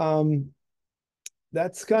that's kind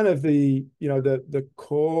of the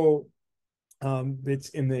core bits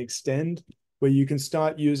in the extend, where you can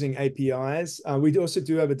start using APIs. We also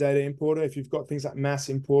do have a data importer. If you've got things like mass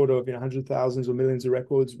import of hundreds, thousands, or millions of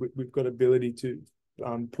records, we've got ability to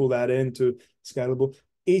pull that into scalable.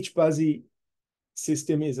 Each Buzzy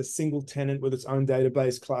system is a single tenant with its own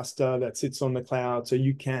database cluster that sits on the cloud, so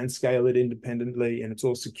you can scale it independently, and it's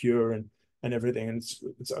all secure and everything. And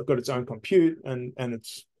it's got its own compute, and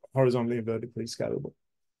it's horizontally and vertically scalable.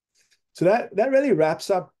 So that really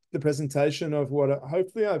wraps up the presentation of what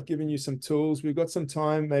hopefully I've given you some tools. We've got some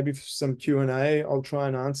time, maybe for some Q&A. I'll try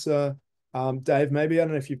and answer. Dave, maybe I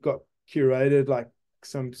don't know if you've got curated like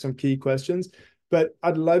some key questions, but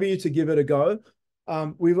I'd love you to give it a go.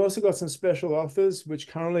 We've also got some special offers, which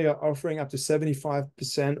currently are offering up to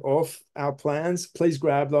 75% off our plans. Please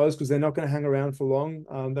grab those because they're not going to hang around for long.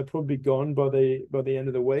 They're probably gone by the end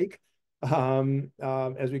of the week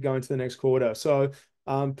as we go into the next quarter. So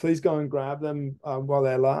please go and grab them while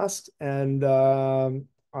they last, and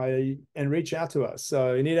reach out to us.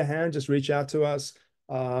 So you need a hand, just reach out to us.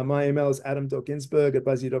 My email is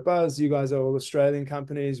adam.ginsberg@buzzy.buzz. You guys are all Australian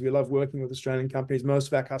companies. We love working with Australian companies. Most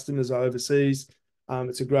of our customers are overseas.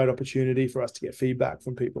 It's a great opportunity for us to get feedback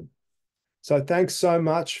from people. So thanks so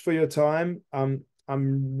much for your time. I'm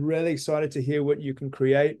really excited to hear what you can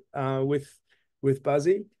create with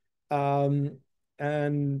Buzzy. And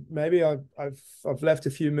maybe I've left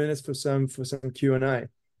a few minutes for some Q&A.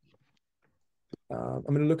 I'm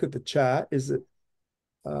going to look at the chat. Is it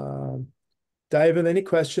David, any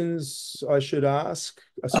questions I should ask?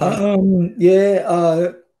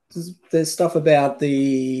 Yeah, there's stuff about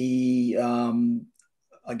the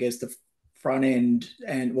I guess the front end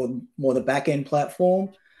and more the back end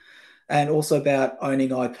platform, and also about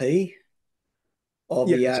owning IP of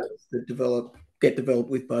the apps that get developed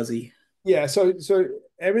with Buzzy. Yeah, so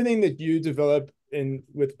everything that you develop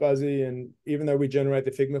with Buzzy, and even though we generate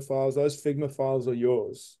the Figma files, those Figma files are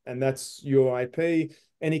yours, and that's your IP.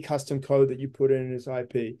 Any custom code that you put in is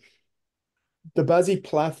IP. The Buzzy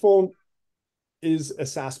platform is a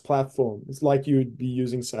SaaS platform. It's like you'd be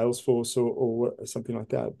using Salesforce or something like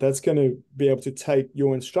that. That's going to be able to take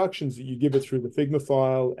your instructions that you give it through the Figma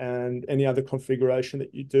file and any other configuration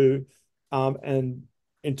that you do, and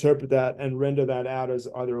interpret that and render that out as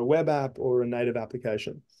either a web app or a native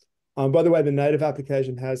application. By the way, the native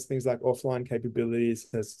application has things like offline capabilities,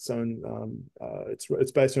 has its own,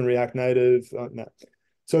 it's based on React Native.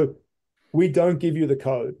 So we don't give you the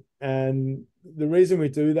code. And the reason we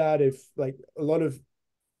do that, if like a lot of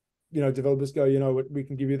developers go, we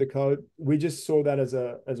can give you the code. We just saw that as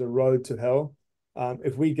a road to hell.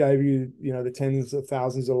 If we gave you the tens of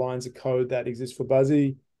thousands of lines of code that exists for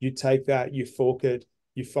Buzzy, you take that, you fork it,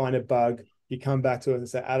 you find a bug, you come back to us and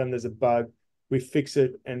say, Adam, there's a bug. We fix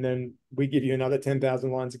it, and then we give you another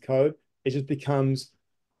 10,000 lines of code. It just becomes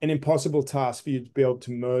an impossible task for you to be able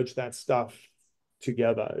to merge that stuff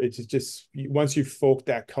together. It's just once you've forked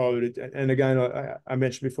that code, and again, I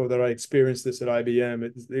mentioned before that I experienced this at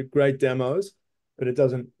IBM. They're great demos, but it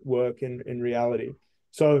doesn't work in reality.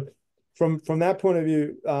 So from that point of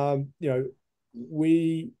view,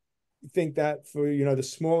 we think that for the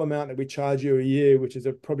small amount that we charge you a year, which is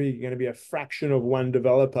probably going to be a fraction of one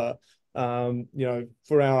developer,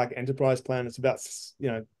 for our like enterprise plan, it's about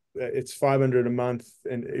it's $500 a month,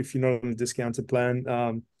 and if you're not on a discounted plan,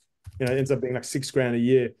 it ends up being like $6,000 a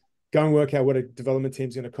year. Go and work out what a development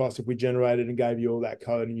team's going to cost if we generated and gave you all that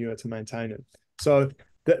code and you had to maintain it. So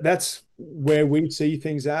that's where we see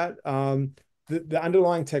things at. The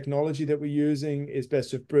underlying technology that we're using is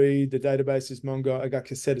best of breed. The database is Mongo.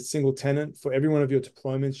 Like I said, it's single tenant. For every one of your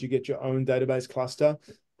deployments, you get your own database cluster.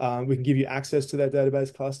 We can give you access to that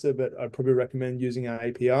database cluster, but I'd probably recommend using our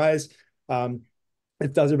APIs.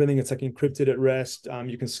 It does everything. It's like encrypted at rest.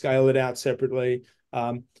 You can scale it out separately.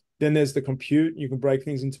 Then there's the compute. You can break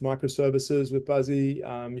things into microservices with Buzzy.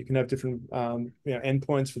 You can have different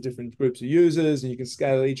endpoints for different groups of users, and you can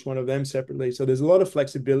scale each one of them separately. So there's a lot of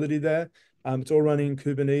flexibility there. It's all running in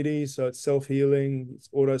Kubernetes, so it's self-healing, it's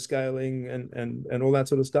auto-scaling, and all that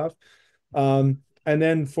sort of stuff. And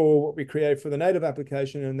then for what we create for the native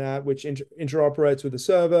application and that, which interoperates with the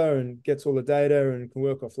server and gets all the data and can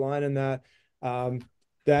work offline in that,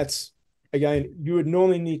 that's, again, you would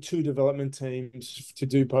normally need 2 development teams to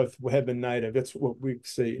do both web and native. That's what we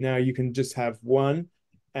see. Now you can just have one,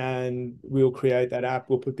 and we'll create that app.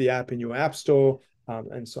 We'll put the app in your app store,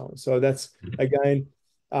 and so on. So that's, again,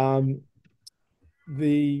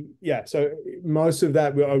 so most of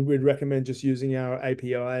that I would recommend just using our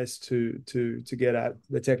APIs to get at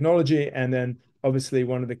the technology. And then obviously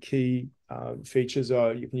one of the key features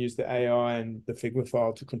are you can use the AI and the Figma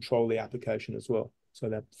file to control the application as well. So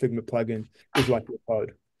that Figma plugin is like your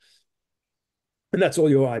code. And that's all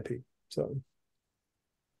your IP. So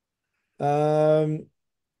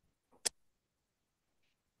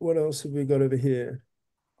what else have we got over here?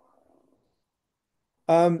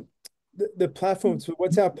 The platform. So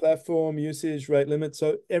what's our platform usage rate limit?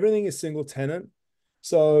 So everything is single tenant.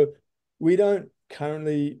 So we don't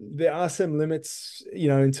currently, there are some limits,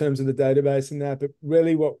 in terms of the database and that, but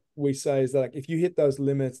really what we say is that, like, if you hit those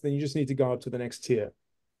limits, then you just need to go up to the next tier.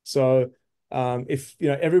 So if,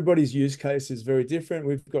 everybody's use case is very different.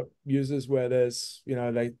 We've got users where there's,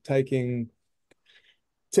 they're taking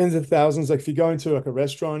tens of thousands. Like if you go into like a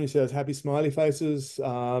restaurant, you see those happy smiley faces.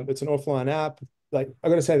 It's an offline app. Like I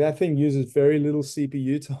got to say, that thing uses very little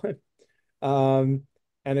CPU time,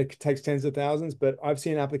 and it takes tens of thousands. But I've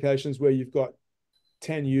seen applications where you've got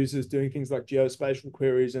 10 users doing things like geospatial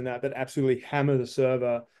queries and that absolutely hammer the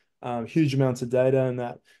server, huge amounts of data and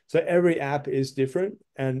that. So every app is different,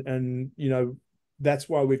 and that's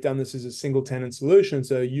why we've done this as a single tenant solution,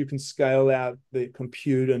 so you can scale out the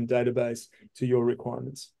compute and database to your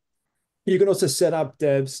requirements. You can also set up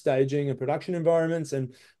dev, staging, and production environments,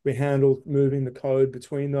 and we handle moving the code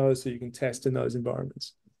between those so you can test in those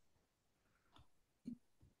environments.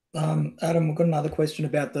 Adam, we've got another question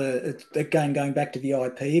about going back to the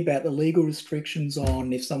IP, about the legal restrictions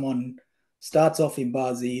on if someone starts off in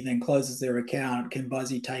Buzzy, then closes their account, can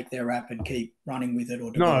Buzzy take their app and keep running with it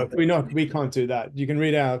or develop it? We can't do that. You can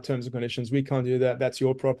read our terms and conditions. We can't do that. That's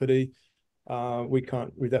your property. We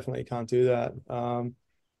definitely can't do that.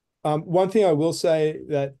 One thing I will say,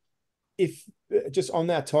 that if just on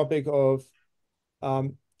that topic of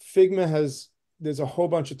Figma there's a whole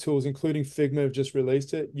bunch of tools, including Figma have just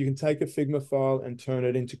released it. You can take a Figma file and turn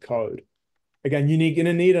it into code. Again, you're going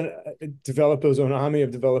to need developers or an army of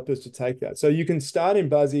developers to take that. So you can start in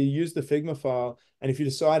Buzzy, use the Figma file, and if you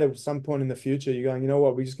decide at some point in the future, you're going, you know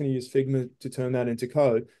what, we're just going to use Figma to turn that into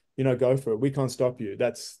code, go for it. We can't stop you.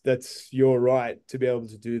 That's your right to be able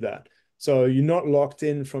to do that. So you're not locked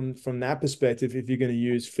in from that perspective if you're going to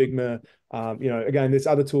use Figma. Again, there's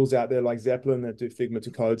other tools out there like Zeppelin that do Figma to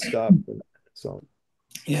code stuff and so on.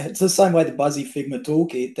 Yeah, it's the same way the Buzzy Figma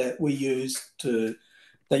toolkit that we use that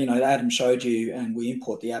Adam showed you, and we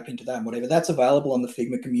import the app into that and whatever. That's available on the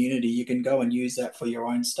Figma community. You can go and use that for your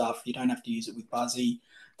own stuff. You don't have to use it with Buzzy.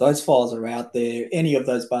 Those files are out there. Any of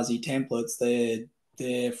those Buzzy templates,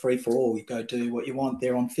 they're free for all. You go do what you want.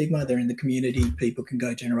 They're on Figma. They're in the community. People can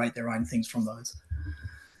go generate their own things from those.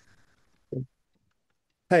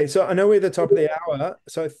 Hey, so I know we're at the top of the hour,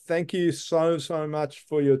 so thank you so much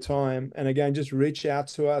for your time. And again, just reach out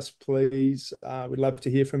to us, please. We'd love to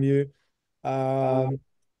hear from you.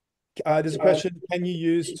 There's a question: can you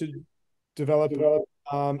use to develop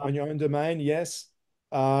on your own domain? Yes.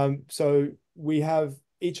 So we have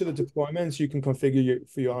each of the deployments you can configure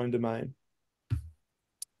for your own domain.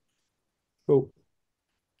 Cool.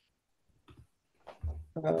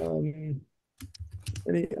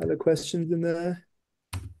 Any other questions in there?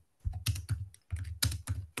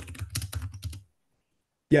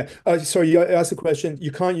 Yeah. Sorry, you asked the question.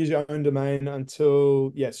 You can't use your own domain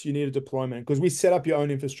until, yes, you need a deployment, because we set up your own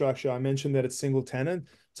infrastructure. I mentioned that it's single tenant,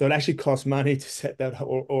 so it actually costs money to set that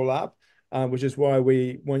all up, which is why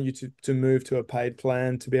we want you to move to a paid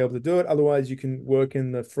plan to be able to do it. Otherwise, you can work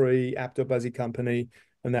in the free app.buzzy company,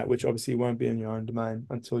 and that, which obviously won't be in your own domain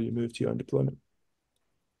until you move to your own deployment.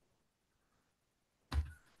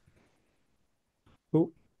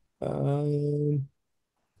 Cool.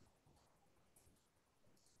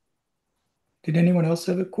 Did anyone else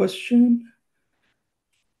have a question?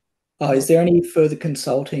 Is there any further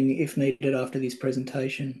consulting if needed after this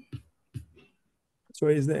presentation?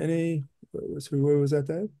 Sorry, is there any? Where was that,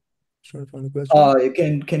 Dave? Just trying to find the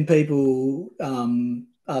question. Can people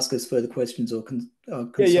ask us further questions or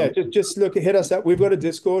Yeah, consult. just look, hit us up. We've got a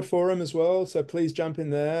Discord forum as well, so please jump in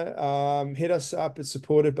there. Hit us up at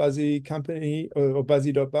support at Buzzy Company or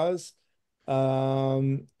buzzy.buzz.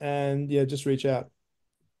 And yeah, just reach out.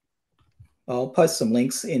 I'll post some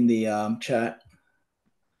links in the chat.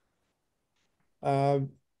 Kyle,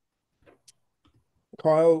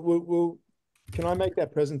 can I make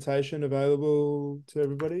that presentation available to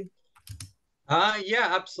everybody?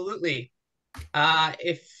 Yeah, absolutely.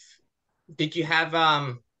 If did you have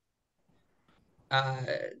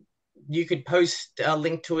you could post a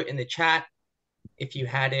link to it in the chat if you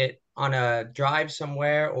had it on a drive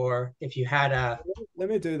somewhere, or if you had a. Let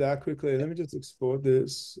me do that quickly. Let me just export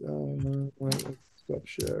this. Stop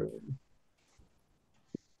sharing.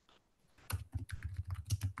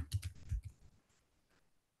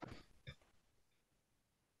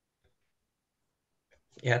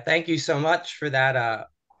 Yeah, thank you so much for that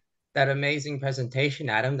that amazing presentation,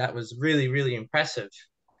 Adam. That was really, really impressive.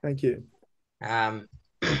 Thank you. Yeah,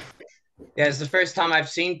 it's the first time I've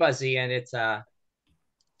seen Buzzy, and it's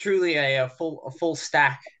truly a full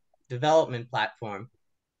stack development platform.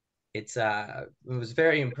 I was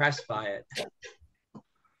very impressed by it.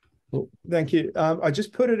 Cool. Thank you. I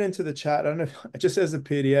just put it into the chat. I don't know it just says the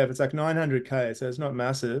PDF. It's like 900K, so it's not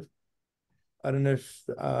massive. I don't know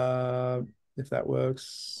if that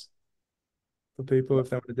works for people, if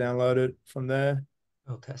they want to download it from there.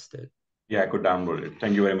 I'll test it. Yeah, I could download it.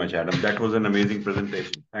 Thank you very much, Adam. That was an amazing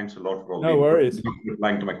presentation. Thanks a lot for all No worries.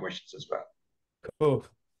 replying to my questions as well. Cool.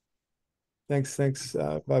 Thanks.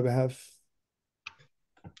 Bye, have.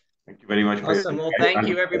 Thank you very much. Awesome. Well, thank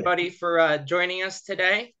you everybody for joining us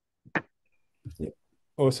today. Yeah.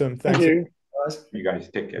 Awesome. Thanks. Thank you. You guys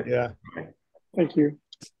take care. Yeah. Bye. Thank you.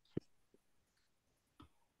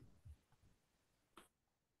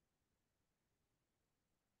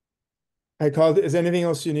 Hey, Kyle, is there anything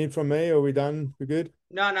else you need from me? Are we done? We good?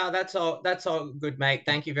 No, that's all. That's all good, mate.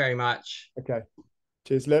 Thank you very much. Okay.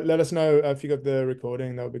 Cheers. Let us know if you got the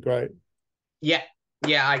recording. That would be great. Yeah,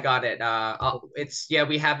 I got it.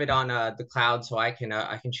 We have it on the cloud, so I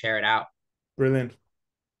can share it out. Brilliant.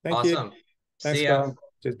 Thank you. Awesome. Thanks, See ya. Kyle.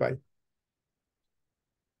 Cheers. Bye.